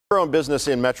Own business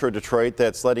in Metro Detroit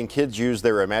that's letting kids use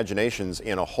their imaginations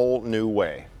in a whole new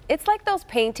way. It's like those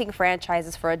painting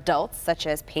franchises for adults, such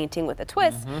as Painting with a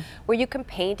Twist, where you can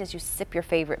paint as you sip your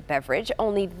favorite beverage,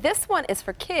 only this one is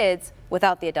for kids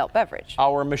without the adult beverage.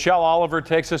 Our Michelle Oliver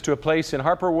takes us to a place in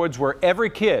Harper Woods where every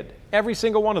kid, every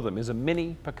single one of them, is a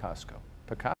mini Picasso.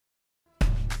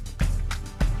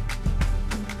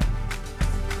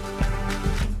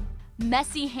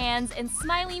 Messy hands and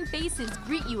smiling faces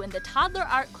greet you in the toddler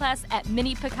art class at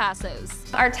Mini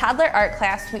Picassos. Our toddler art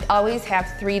class, we always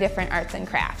have 3 different arts and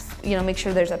crafts. You know, make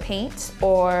sure there's a paint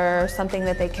or something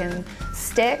that they can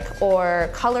stick, or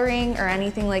coloring or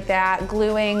anything like that.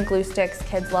 Gluing, glue sticks,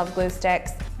 kids love glue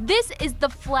sticks. This is the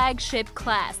flagship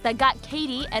class that got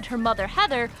Katie and her mother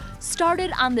Heather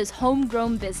started on this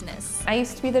homegrown business. I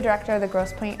used to be the director of the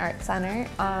Grosse Pointe Art Center,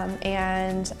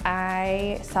 and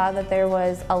I saw that there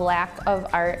was a lack of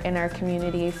art in our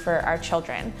community for our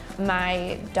children.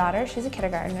 My daughter, she's a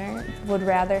kindergartner, would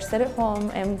rather sit at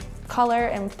home and color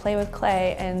and play with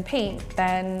clay and paint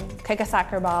than kick a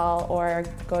soccer ball or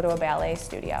go to a ballet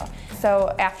studio.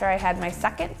 So after I had my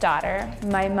second daughter,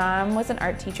 my mom was an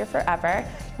art teacher forever.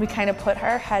 We kind of put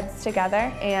our heads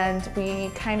together and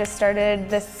we kind of started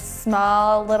this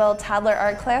small little toddler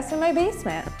art class in my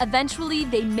basement. Eventually,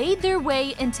 they made their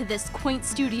way into this quaint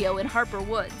studio in Harper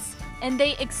Woods, and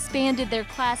they expanded their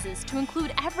classes to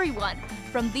include everyone,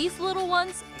 from these little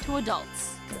ones to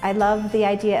adults. I love the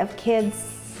idea of kids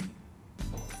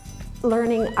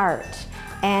learning art,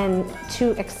 and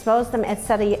to expose them at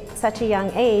such a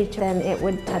young age, then it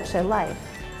would touch their life.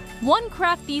 One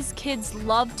craft these kids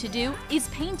love to do is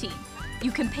painting.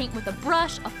 You can paint with a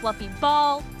brush, a fluffy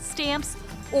ball, stamps,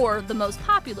 or the most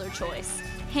popular choice,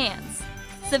 hands.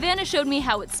 Savannah showed me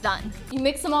how it's done. You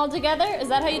mix them all together? Is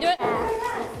that how you do it?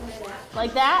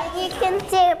 Like that? You can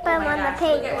dip them on the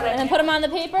paper. And then put them on the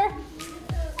paper?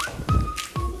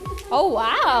 Oh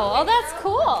wow, oh that's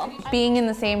cool. Being in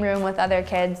the same room with other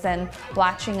kids and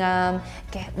watching them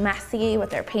get messy with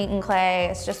their paint and clay,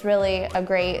 it's just really a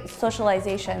great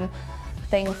socialization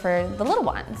thing for the little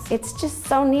ones. It's just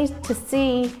so neat to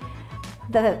see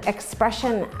the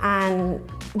expression on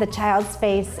the child's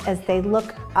face as they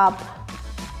look up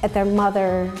at their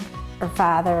mother or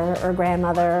father or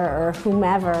grandmother or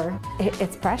whomever.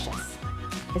 It's precious.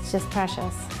 It's just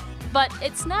precious. But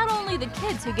it's not only the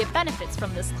kids who get benefits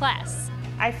from this class.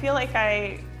 I feel like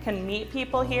I can meet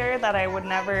people here that I would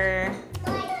never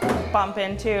bump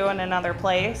into in another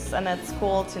place, and it's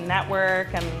cool to network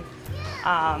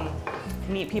and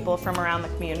meet people from around the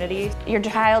community. Your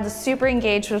child is super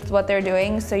engaged with what they're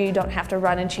doing, so you don't have to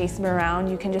run and chase them around.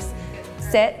 You can just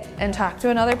sit and talk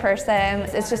to another person.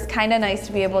 It's just kind of nice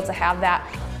to be able to have that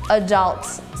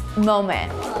adult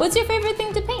moment. What's your favorite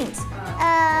thing to paint?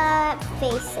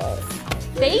 Faces.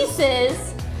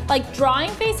 Faces? Like drawing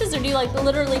faces, or do you like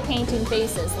literally painting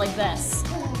faces like this?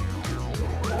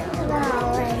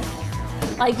 No.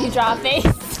 Like you draw a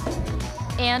face?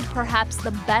 And perhaps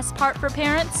the best part for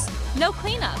parents, no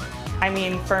cleanup. I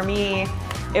mean, for me,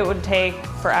 it would take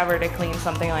forever to clean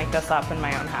something like this up in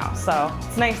my own house. So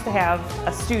it's nice to have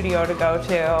a studio to go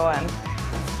to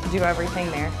and do everything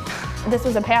there. This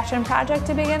was a passion project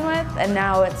to begin with, and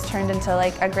now it's turned into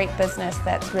like a great business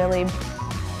that's really,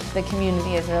 the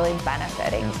community is really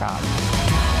benefiting from.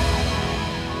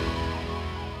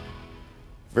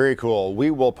 Very cool.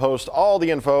 We will post all the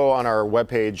info on our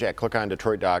webpage at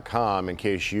clickondetroit.com in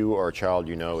case you or a child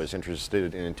you know is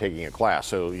interested in taking a class.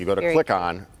 So you go to Click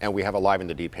On, and we have a Live in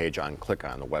the D page on Click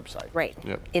On, the website. Right,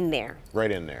 in there.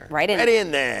 Right in there. Right in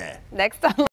there. Next up.